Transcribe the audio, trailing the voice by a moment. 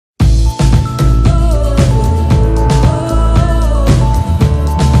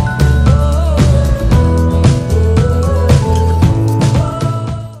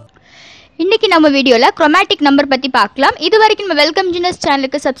நம்ம வீடியோல chromatic number பத்தி பார்க்கலாம். இதுவரைக்கும் நம்ம வெல்கம் ஜினஸ்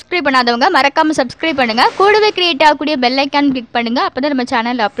சேனலுக்கு சப்ஸ்கிரைப் பண்ணாதவங்க மறக்காம சப்ஸ்கிரைப் பண்ணுங்க. கூடவே கிரியேட் ஆகக்கூடிய பெல் ஐகான் கிளிக் பண்ணுங்க. அப்பதான் நம்ம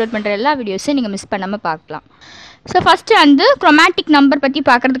சேனல்ல அப்லோட் பண்ற எல்லா வீடியோஸையும் நீங்க மிஸ் பண்ணாம பார்க்கலாம். ஸோ ஃபர்ஸ்ட் வந்து chromatic நம்பர் பற்றி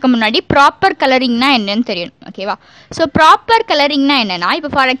பார்க்கறதுக்கு முன்னாடி ப்ராப்பர் கலரிங்னா என்னன்னு தெரியணும். ஓகேவா? ஸோ ப்ராப்பர் கலரிங்னா என்னன்னா,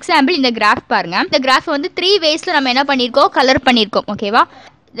 இப்போ ஃபார் எக்ஸாம்பிள் இந்த கிராஃப் பாருங்க. இந்த கிராஃப் வந்து 3 வேஸ்ல நம்ம என்ன பண்ணியிருக்கோம், கலர் பண்ணியிருக்கோம். ஓகேவா?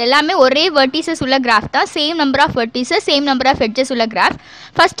 இது எல்லாமே ஒரே வெர்டிசஸ் உள்ள கிராஃப் தான். Same number of vertices, same number of edges உள்ள கிராஃப்.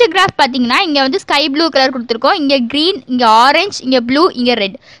 ஃபர்ஸ்ட் கிராஃப் பார்த்தீங்கன்னா இங்கே வந்து ஸ்கை ப்ளூ கலர் கொடுத்துருக்கோம், இங்கே க்ரீன், இங்கே ஆரஞ்ச், இங்கே ப்ளூ, இங்கே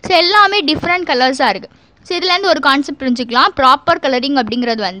ரெட். ஸோ எல்லாமே டிஃப்ரெண்ட் கலர்ஸாக இருக்குது. ஸோ இதுலேருந்து ஒரு கான்செப்ட் புரிஞ்சுக்கலாம். ப்ராப்பர் கலரிங்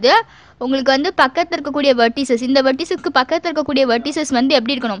அப்படிங்கிறது வந்து உங்களுக்கு வந்து பக்கத்தில் இருக்கக்கூடிய வெர்டிசஸ், இந்த வெர்டிசஸ்க்கு பக்கத்தில் இருக்கக்கூடிய வெர்டிசஸ் வந்து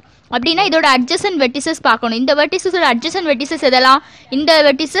எப்படி இருக்கணும் அப்படின்னா இதோட அட்ஜசன்ட் வெர்டிசஸ் பார்க்கணும். இந்த வெர்டிசஸோட அட்ஜசன்ட் வெர்டிசஸ் எதெல்லாம், இந்த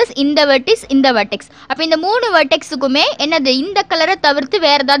வெர்டிசஸ், இந்த வெர்டிஸ், இந்த வெர்டெக்ஸ். அப்போ இந்த 3 வெர்டெக்ஸுக்குமே என்னது, இந்த கலரை தவிர்த்து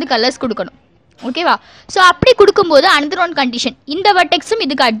வேற ஏதாவது கலர்ஸ் கொடுக்கணும். ஓகேவா? ஸோ அப்படி கொடுக்கும்போது அனதர் ஒன் கண்டிஷன், இந்த வெர்டெக்ஸும்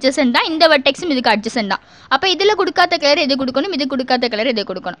இதுக்கு அட்ஜசன்ட் தான், இந்த வெர்டெக்ஸும் இதுக்கு அட்ஜசன்ட் தான். அப்போ இதில் கொடுக்காத கலர் எது கொடுக்கணும், இது கொடுக்காத கலர் எது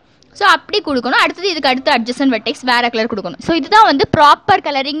கொடுக்கணும். ஸோ அப்படி கொடுக்கணும். அடுத்தது இதுக்கு அடுத்த அட்ஜசன்ட் வெர்டெக்ஸ் வேற கலர் கொடுக்கணும். ஸோ இதுதான் வந்து ப்ராப்பர்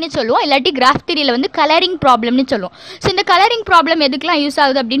கலரிங்னு சொல்லுவோம். இல்லாட்டி கிராஃப் தியரியில் வந்து கலரிங் ப்ராப்ளம்னு சொல்லுவோம். ஸோ இந்த கலரிங் ப்ராப்ளம் எதுக்கெல்லாம் யூஸ்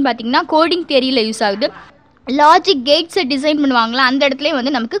ஆகுது அப்படின்னு பார்த்தீங்கன்னா, கோடிங் தியரியில் யூஸ் ஆகுது. லாஜிக் கேட்ஸை டிசைன் பண்ணுவாங்களா, அந்த இடத்துலேயே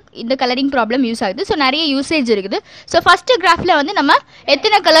வந்து நமக்கு இந்த கலரிங் ப்ராப்ளம் யூஸ் ஆகுது. ஸோ நிறைய யூசேஜ் இருக்குது. ஸோ ஃபர்ஸ்ட் கிராஃபில் வந்து நம்ம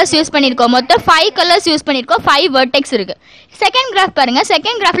எத்தனை கலர்ஸ் யூஸ் பண்ணியிருக்கோம், மொத்தம் 5 கலர்ஸ் யூஸ் பண்ணியிருக்கோம், 5 வெர்டெக்ஸ் இருக்குது. செகண்ட் கிராஃப் பாருங்கள்.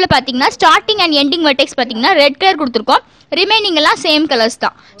 செகண்ட் கிராஃபில் பார்த்தீங்கன்னா ஸ்டார்டிங் அண்ட் எண்டிங் வெர்டெக்ஸ் பார்த்தீங்கன்னா ரெட் கலர் கொடுத்துருக்கோம், ரிமைனிங் எல்லாம் சேம் கலர்ஸ்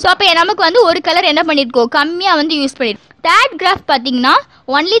தான். ஸோ அப்போ நமக்கு வந்து ஒரு கலர் என்ன பண்ணியிருக்கோம், கம்மியாக வந்து யூஸ் பண்ணியிருக்கோம். தேர்ட் கிராஃப் பார்த்தீங்கன்னா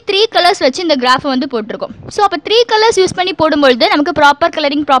ஒன்லி 3 கலர்ஸ் வச்சு இந்த கிராஃபை வந்து போட்டிருக்கோம். ஸோ அப்போ 3 கலர்ஸ் யூஸ் பண்ணி போடும்பொழுது நமக்கு ப்ராப்பர்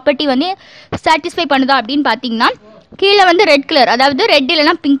கலரிங் ப்ராப்பர்ட்டி வந்து சாட்டிஸ்ஃபை பண்ணுதா அப்படின்னு பார்த்தீங்கன்னா, கீழே வந்து ரெட் கலர், அதாவது ரெட்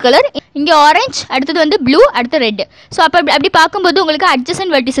இல்லைனா பிங்க் கலர், இங்கே ஆரஞ்ச், அடுத்தது வந்து ப்ளூ, அடுத்து ரெட். ஸோ அப்போ அப்படி பார்க்கும்போது உங்களுக்கு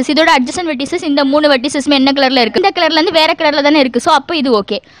அட்ஜசன்ட் வெர்டிசஸ், இதோட அட்ஜசன்ட் வெர்டிசஸ் இந்த 3 வெர்டிசஸுமே என்ன கலரில் இருக்குது, இந்த கலர்லேருந்து வேற கலரில் தானே இருக்குது. ஸோ அப்போ இது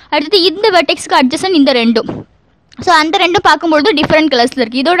ஓகே. அடுத்தது இந்த வெர்டெக்ஸ்க்கு அட்ஜசன்ட் இந்த ரெண்டும். ஸோ அந்த ரெண்டும் பார்க்கும்போது டிஃப்ரெண்ட் கலர்ஸில்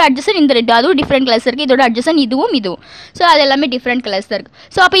இருக்குது. இதோட அட்ஜசன் இந்த ரெண்டு, அதுவும் டிஃப்ரெண்ட் கலர்ஸ் இருக்குது. இதோட அட்ஜசன் இதுவும் இதுவும். ஸோ அது எல்லாமே டிஃப்ரெண்ட் கலர்ஸில் இருக்குது.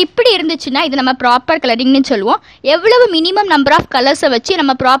 ஸோ அப்போ இப்படி இருந்துச்சுன்னா இது நம்ம ப்ராப்பர் கலரிங்னு சொல்லுவோம். எவ்வளவு மினிமம் நம்பர் ஆஃப் கலர்ஸை வச்சு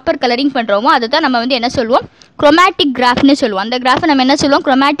நம்ம ப்ராப்பர் கலரிங் பண்ணுறோமோ அதை தான் நம்ம வந்து என்ன சொல்லுவோம், chromatic கிராஃப்னு சொல்லுவோம். அந்த கிராஃபை நம்ம என்ன சொல்லுவோம்,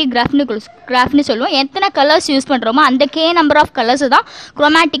 chromatic கிராஃப்னு சொல்லுவோம். எத்தனை கலர்ஸ் யூஸ் பண்ணுறோமோ அந்த நம்பர் ஆஃப் கலர்ஸ் தான்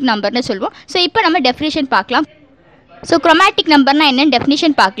chromatic நம்பர்னு சொல்லுவோம். ஸோ இப்போ நம்ம டெஃபினிஷன் பார்க்கலாம். So chromatic number na enna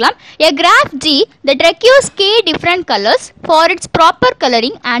definition paakalam. A graph G that requires k different colors for its proper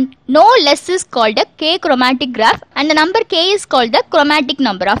coloring and no less is called a k chromatic graph and the number k is called the chromatic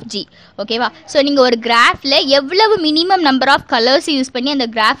number of G. Okay va? So நீங்க ஒரு கிராஃப்ல எவ்வளவு minimum number of colours use பண்ணி அந்த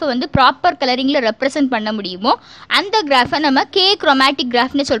கிராஃபை வந்து proper கலரிங்ல represent பண்ண முடியுமோ அந்த கிராஃபை நம்ம k chromatic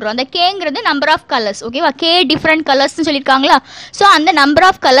கிராஃப்னு சொல்றோம். அந்த kங்கிறது நம்பர் ஆஃப் கலர்ஸ். ஓகேவா? k டிஃபரெண்ட் கலர்ஸ்னு சொல்லியிருக்காங்களா? ஸோ அந்த நம்பர்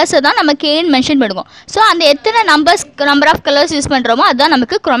ஆஃப் கலர்ஸை தான் நம்ம kன்னு மென்ஷன் பண்ணுவோம். ஸோ அந்த எத்தனை நம்பர் ஆஃப் கலர்ஸ் யூஸ் பண்றோமோ அதுதான்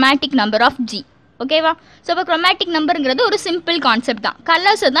நமக்கு chromatic நம்பர் ஆஃப் G. ஓகேவா? ஸோ இப்போ chromatic நம்பருங்கிறது ஒரு சிம்பிள் கான்செப்ட் தான்.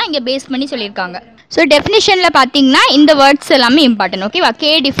 கலர்ஸை தான் இங்கே பேஸ் பண்ணி சொல்லியிருக்காங்க. ஸோ டெஃபினிஷனில் பார்த்தீங்கன்னா இந்த வேர்ட்ஸ் எல்லாமே இம்பார்ட்டன்ட். ஓகேவா?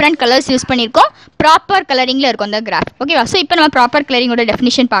 k டிஃப்ரெண்ட் கலர்ஸ் யூஸ் பண்ணியிருக்கோம், ப்ராப்பர் கலரிங்கில் இருக்கும் அந்த கிராஃப். ஓகேவா? ஸோ இப்போ நம்ம ப்ராப்பர் கலரிங்கோட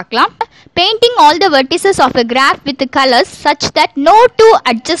டெஃபினிஷன் பார்க்கலாம். Painting all the vertices of a graph with colors such that no 2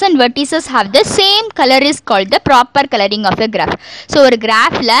 adjacent vertices have the same color is called the proper coloring of a graph. So ஒரு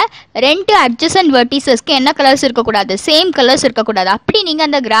கிராஃப்ல 2 adjacent verticesக்கு என்ன colours இருக்கக்கூடாது, same colours இருக்கக்கூடாது. அப்படி நீங்கள்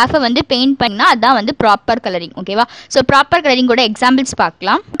அந்த கிராஃபை வந்து paint பண்ணா அதான் வந்து ப்ராப்பர் கலரிங். ஓகேவா? ஸோ ப்ராப்பர் கலரிங்கோட எக்ஸாம்பிள்ஸ்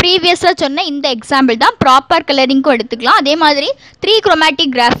பார்க்கலாம். ப்ரீவியஸாக சொன்ன இந்த எக்ஸாம்பிள் தான் ப்ராப்பர் கலரிங்க்கும் எடுத்துக்கலாம். அதே மாதிரி 3 chromatic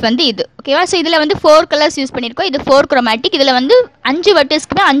கிராஃப் வந்து இது. ஓகேவா? ஸோ இதில் வந்து 4 கலர்ஸ் யூஸ் பண்ணியிருக்கோம். இது 4 chromatic. இதில் வந்து 5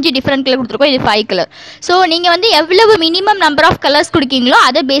 வெர்டிஸ்க்குமே 5 டிஃப்ரெண்ட் கலர் கொடுத்துருக்கோம். இது 5 கலர். ஸோ நீங்கள் வந்து எவ்வளவு மினிமம் நம்பர் ஆஃப் கலர்ஸ் கொடுக்கீங்களோ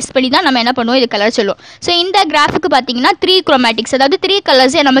அதை பேஸ் பண்ணி தான் நம்ம என்ன பண்ணுவோம், இது கலர் சொல்லுவோம். ஸோ இந்த கிராஃபுக்கு பார்த்தீங்கன்னா 3 chromatics, அதாவது 3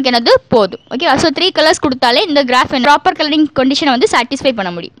 கலர்ஸே நமக்கு என்னது போதும். ஓகேவா? ஸோ 3 கலர்ஸ் கொடுத்தாலே இந்த கிராஃப் ப்ராப்பர் கலரிங் கண்டிஷனை வந்து சாட்டிஸ்ஃபை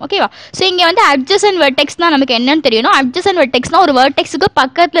பண்ண முடியும். ஓகேவா? ஸோ இங்கே வந்து அட்ஜசன்ட் வெர்டெக்ஸ் தான் நமக்கு என்னன்னு தெரியணும். அட்ஜசன்ட் வெர்டெக்ஸ்னா ஒரு வெர்டெக்ஸுக்கு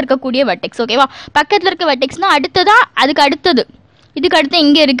பக்கத்தில் இருக்கக்கூடிய வெர்டெக்ஸ். ஓகேவா? பக்கத்தில் இருக்க வெர்டெக்ஸ்னா அடுத்ததா அதுக்கு அடுத்தது, இதுக்கு அடுத்து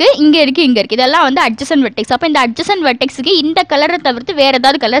இங்கே இருக்குது, இங்கே இருக்குது, இங்கே இருக்குது, இதெல்லாம் வந்து அட்ஜசன்ட் வெர்டெக்ஸ். அப்போ இந்த அட்ஜசன்ட் வெர்டெக்ஸுக்கு இந்த கலரை தவிர்த்து வேறு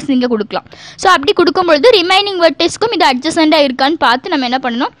ஏதாவது கலர்ஸ் நீங்கள் கொடுக்கலாம். ஸோ அப்படி கொடுக்கும்பொழுது ரிமைனிங் வெர்டெக்ஸ்க்கும் இது அட்ஜசண்டாக இருக்கான்னு பார்த்து நம்ம என்ன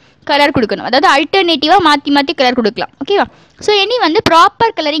பண்ணணும், கலர் கொடுக்கணும். அதாவது அல்டர்னேட்டிவாக மாற்றி கலர் கொடுக்கலாம். ஓகேவா? ஸோ இனி வந்து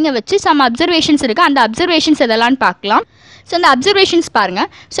ப்ராப்பர் கலரிங்கை வச்சு சம் அப்சர்வேஷன்ஸ் இருக்குது. அந்த அப்சர்வேஷன்ஸ் எதெல்லாம்னு பார்க்கலாம். ஸோ அந்த அப்சர்வேஷன்ஸ் பாருங்கள்.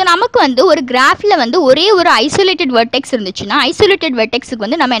 ஸோ நமக்கு வந்து ஒரு கிராஃபில் வந்து ஒரே ஒரு ஐசோலேட்டட் வெர்டெக்ஸ் இருந்துச்சுன்னா ஐசோலேட்டட் வெர்டெக்ஸுக்கு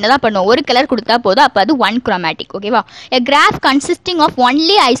வந்து நம்ம என்ன தான் பண்ணுவோம், ஒரு கலர் கொடுத்தா போதும். அப்போ அது 1 chromatic. ஓகேவா? எ graph consisting of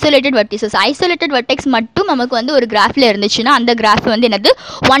only isolated vertices, isolated vertex மட்டும் நமக்கு வந்து ஒரு கிராஃபில் இருந்துச்சுன்னா அந்த கிராஃப் வந்து என்னது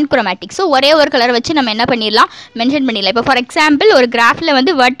 1 chromatic. ஸோ ஒரே ஒரு கலர் வச்சு நம்ம என்ன பண்ணிடலாம், மென்ஷன் பண்ணிடலாம். இப்போ ஃபார் எக்ஸாம்பிள் ஒரு கிராஃபில்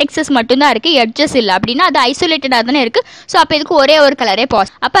வந்து வெர்டெக்ஸஸ் மட்டும்தான் இருக்குது, எட்ஜஸ் இல்லை அப்படின்னா அது ஐசோலேட்டடாக தானே இருக்குது. ஸோ அப்போ இதுக்கு ஒரே ஒரு கலரே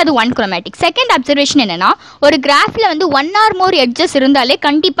பாஸ், அப்போ அது 1 chromatic. செகண்ட் அப்சர்வேஷன் என்னன்னா, ஒரு கிராஃபில் வந்து 1 ஒன் ஆர் மோர் எட்ஜஸ் இருந்தாலே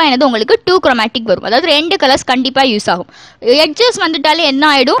கண்டிப்பாக என்னது உங்களுக்கு டூ குரோமேட்டிக் வரும். அதாவது ரெண்டு கலர்ஸ் கண்டிப்பாக யூஸ் ஆகும். எட்ஜஸ் வந்துட்டாலே என்ன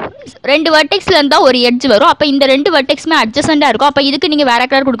ஆகிடும், ரெண்டு வெர்டெக்ஸ்ல இருந்தால் ஒரு எட்ஜ் வரும். அப்போ இந்த ரெண்டு வெர்டெக்ஸுமே அட்ஜசண்டாக இருக்கும். அப்போ இதுக்கு நீங்கள் வேற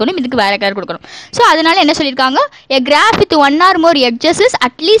கலர் கொடுக்கணும், இதுக்கு வேற கலர் கொடுக்கணும். ஸோ அதனால என்ன சொல்லியிருக்காங்க, எ graph with one R more edges is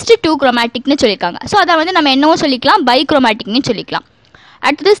at least two குரோமேட்டிக்னு சொல்லியிருக்காங்க. ஸோ அதை வந்து நம்ம என்னவோ சொல்லிக்கலாம், பை குரோமேட்டிக்னு சொல்லிக்கலாம்.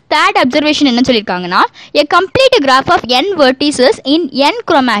 அடுத்தது தேர்ட் அப்சர்வேஷன் என்ன சொல்லியிருக்காங்கன்னா, எ complete graph of n vertices in n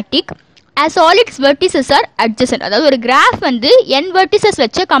chromatic as all its vertices are adjacent. அதாவது ஒரு கிராஃப் வந்து n vertices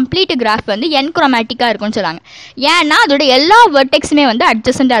வச்ச கம்ப்ளீட் கிராஃப் வந்து n chromatic-ஆ இருக்கும்னு சொல்றாங்க. ஏன்னா அதோட எல்லா வெர்டெக்ஸுமே வந்து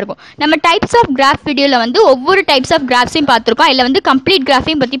அட்ஜசண்டாக இருக்கும். நம்ம டைப்ஸ் ஆஃப் கிராஃப் வீடியோவில் வந்து ஒவ்வொரு டைப்ஸ் ஆஃப் கிராஃப்ஸையும் பார்த்துருக்கோம். அதில் வந்து கம்ப்ளீட்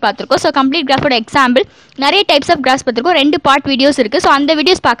கிராஃபையும் பற்றி பார்த்துருக்கோம். ஸோ கம்ப்ளீட் கிராஃபோட எக்ஸாம்பிள் நிறைய டைப்ஸ் ஆஃப் கிராஃப்ஸ் பார்த்துருக்கோம். 2 பார்ட் வீடியோஸ் இருக்குது. ஸோ அந்த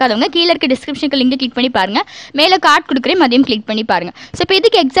வீடியோஸ் பார்க்காதவங்க கீழே இருக்க டிஸ்கிரிப்ஷனுக்கு லிங்க் கிளிக் பண்ணி பாருங்கள். மேலே கார்டு கொடுக்குறேன், அதையும் கிளிக் பண்ணி பாருங்கள். ஸோ இப்போ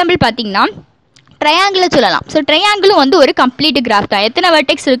இதுக்கு எக்ஸாம்பிள் பார்த்தீங்கன்னா ட்ரையாங்கிள் சொல்லலாம். ஸோ ட்ரையாங்கிளும் வந்து ஒரு கம்ப்ளீட் கிராஃப் தான். எத்தனை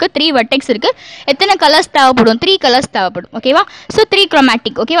வெர்டெக்ஸ் இருக்குது, 3 வெர்டெக்ஸ் இருக்குது. எத்தனை கலர்ஸ் தேவைப்படும், 3 கலர்ஸ் தேவைப்படும். ஓகேவா? So 3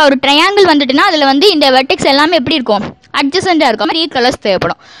 chromatic. ஓகேவா? ஒரு ட்ரையாங்கிள் வந்துட்டுனா அதில் வந்து இந்த வெர்டெக்ஸ் எல்லாமே எப்படி இருக்கும், அட்ஜசண்டாக இருக்கும். 3 கலர்ஸ்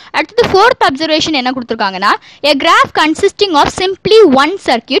தேவைப்படும். அடுத்தது ஃபோர்த் அப்சர்வேஷன் என்ன கொடுத்துருக்காங்கன்னா, எ graph consisting of simply one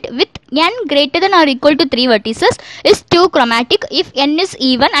circuit with n greater than or equal to 3 vertices is 2 chromatic if n is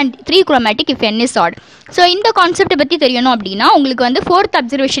even and 3 chromatic if n is odd. So இந்த கான்செப்டை பற்றி தெரியணும் அப்படின்னா உங்களுக்கு வந்து ஃபோர்த்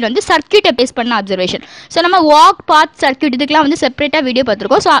அப்சர்வேஷன் வந்து சர்க்கியூட்டை பேஸ் பண்ண அப்சர்வேஷன். ஸோ நம்ம வாக், பாத், சர்க்கியூட் இதுக்கெல்லாம் வந்து செப்பரேட்டாக வீடியோ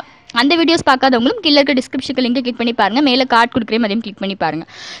பார்த்துருக்கோம். ஸோ அந்த வீடியோஸ் பார்க்காதவங்களும் கீழே இருக்க டிஸ்கிரிப்ஷனுக்கு லிங்க் கிளிக் பண்ணி பாருங்கள். மேலே கார்டு கொடுக்குறேன், அதையும் கிளிக் பண்ணி பாருங்கள்.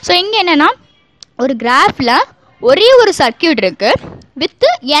 ஸோ இங்கே என்னென்னா, ஒரு கிராஃபில் ஒரே ஒரு சர்க்கியூட் இருக்கு with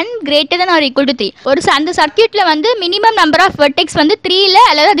n greater than or equal to 3. அந்த சர்க்கியூட்ல வந்து மினிமம் நம்பர் ஆஃப் வெர்டெக்ஸ் வந்து 3ல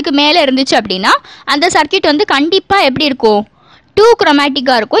அல்லது அதுக்கு மேலே இருந்துச்சு அப்படின்னா அந்த சர்க்கியூட் வந்து கண்டிப்பாக எப்படி இருக்கும், 2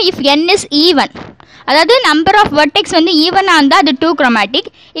 குரோமேட்டிக்காக இருக்கும். இஃப் n is even, அதாவது நம்பர் ஆஃப் வெர்டெக்ஸ் வந்து ஈவனாக இருந்தால் அது 2 குரோமேட்டிக்,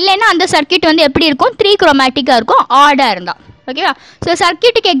 இல்லைன்னா அந்த சர்க்கியூட் வந்து எப்படி இருக்கும், 3 குரோமேட்டிக்காக இருக்கும் ஆடாக இருந்தால். ஓகேவா? ஸோ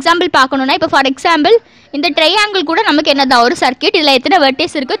சர்க்கியூட்டுக்கு எக்ஸாம்பிள் பார்க்கணுன்னா, இப்போ ஃபார் எக்ஸாம்பிள் இந்த ட்ரையாங்கிள் கூட நமக்கு என்னதான் ஒரு சர்க்கியூட், இதில் எத்தனை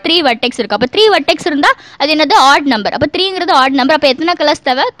வெர்டெக்ஸ் இருக்குது, 3 வெர்டெக்ஸ் இருக்குது. அப்போ 3 வெர்டெக்ஸ் இருந்தால் அது என்னது, ஆட் நம்பர். அப்போ 3ங்கிறது ஆட் நம்பர். அப்போ எத்தனை கலர்ஸ்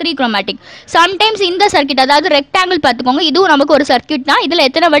தேவை, 3 குரோமேட்டிக். சம்டைம்ஸ் இந்த சர்க்கியூட், அதாவது ரெக்டாங்கிள் பார்த்துக்கோங்க, இதுவும் நமக்கு ஒரு சர்க்கியூட் தான். இதில்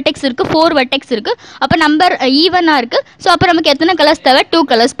எத்தனை வெர்டெக்ஸ் இருக்குது, 4 வெர்டெக்ஸ் இருக்குது. அப்போ நம்பர் ஈவனாக இருக்குது. ஸோ அப்போ நமக்கு எத்தனை கலர்ஸ் தேவை, 2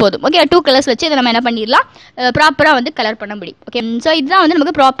 கலர்ஸ் போதும். ஓகே, 2 கலர்ஸ் வச்சு இதை நம்ம என்ன பண்ணிடலாம், ப்ராப்பராக வந்து கலர் பண்ண முடியும். ஓகே, ஸோ இதுதான் வந்து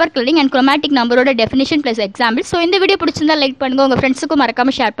நமக்கு ப்ராப்பர் கலரிங் அண்ட் குரோமேட்டிக் நம்பரோட டெஃபினிஷன் ப்ளஸ் எக்ஸாம்பிள். ஸோ இந்த வீடியோ பிடிச்சிருந்தா லைக் பண்ணுங்கள், உங்கள் ஃப்ரெண்ட்ஸுக்கும்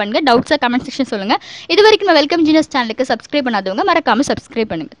மறக்காம ஷேர் பண்ணுங்கள். டவுட்ஸை கமெண்ட் செக்ஷன் சொல்லுங்கள். இது வரைக்கும் வெல்கம் ஜீனஸ் சேனலுக்கு சப்ஸ்கிரைப் பண்ணாதவங்க மறக்காம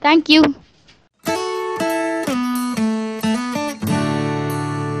சப்ஸ்கிரைப் பண்ணுங்க. தேங்க்யூ.